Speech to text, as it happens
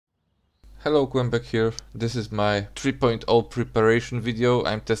Hello, Qembek here. This is my 3.0 preparation video.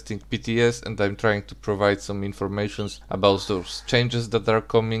 I'm testing PTS and I'm trying to provide some informations about those changes that are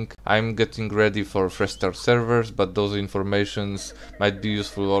coming. I'm getting ready for fresh start servers, but those informations might be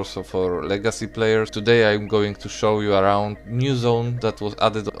useful also for legacy players. Today I'm going to show you around new zone that was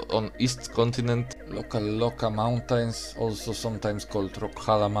added on East Continent, Localloca Mountains, also sometimes called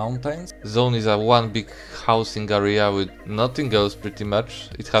Rokhala Mountains. Zone is a one big housing area with nothing else pretty much.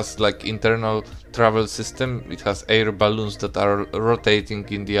 It has like internal travel system. It has air balloons that are rotating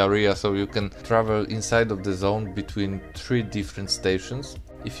in the area, so you can travel inside of the zone between 3 different stations.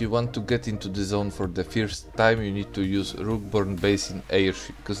 If you want to get into the zone for the first time, you need to use Rookborn Basin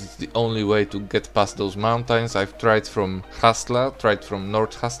airship, because it's the only way to get past those mountains. I've tried from Hasla, tried from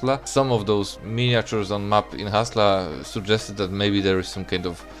North Hasla. Some of those miniatures on map in Hasla suggested that maybe there is some kind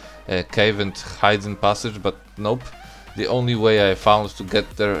of cave and hidden passage, but nope. The only way I found to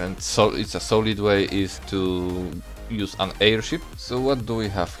get there, and it's a solid way, is to use an airship. So what do we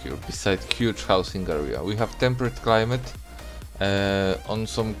have here besides huge housing area? We have temperate climate. On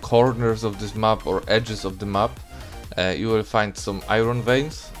some corners of this map or edges of the map you will find some iron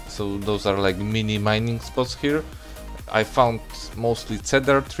veins, so those are like mini mining spots here. I found mostly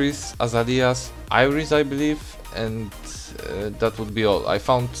cedar trees, azaleas, iris I believe, and that would be all. I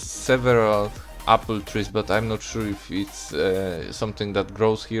found several apple trees, but I'm not sure if it's something that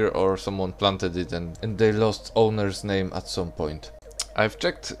grows here or someone planted it and they lost owner's name at some point. I've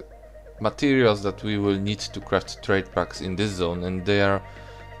checked materials that we will need to craft trade packs in this zone, and they are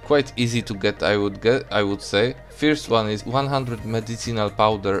quite easy to get, I would say. First one is 100 medicinal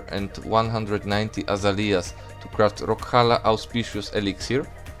powder and 190 azaleas to craft Rokhala auspicious elixir.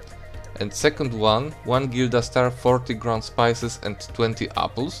 And second one, 1 Gilda star, 40 ground spices and 20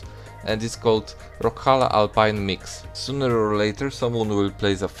 apples, and it's called Rokhala Alpine Mix. Sooner or later someone will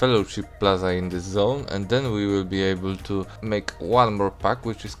place a fellowship plaza in this zone, and then we will be able to make one more pack,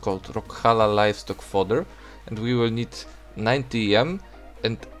 which is called Rokhala Livestock Fodder, and we will need 90 yam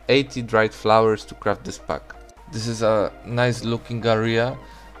and 80 dried flowers to craft this pack. This is a nice looking area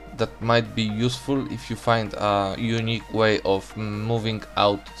that might be useful if you find a unique way of moving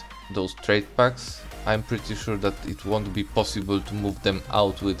out those trade packs. I'm pretty sure that it won't be possible to move them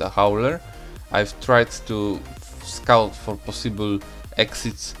out with a howler. I've tried to scout for possible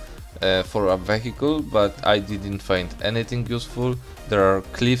exits for a vehicle, but I didn't find anything useful. There are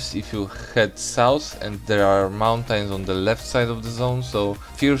cliffs if you head south, and there are mountains on the left side of the zone, so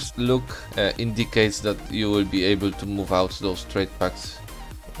first look indicates that you will be able to move out those trade packs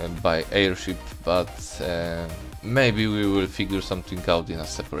by airship, but maybe we will figure something out in a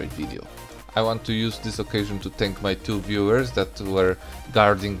separate video. I want to use this occasion to thank my 2 viewers that were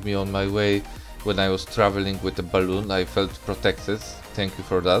guarding me on my way when I was traveling with a balloon. I felt protected. Thank you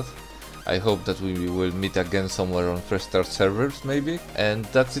for that. I hope that we will meet again somewhere on fresh start servers maybe. And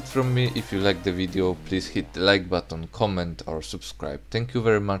that's it from me. If you liked the video, please hit the like button, comment or subscribe. Thank you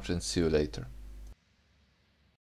very much and see you later.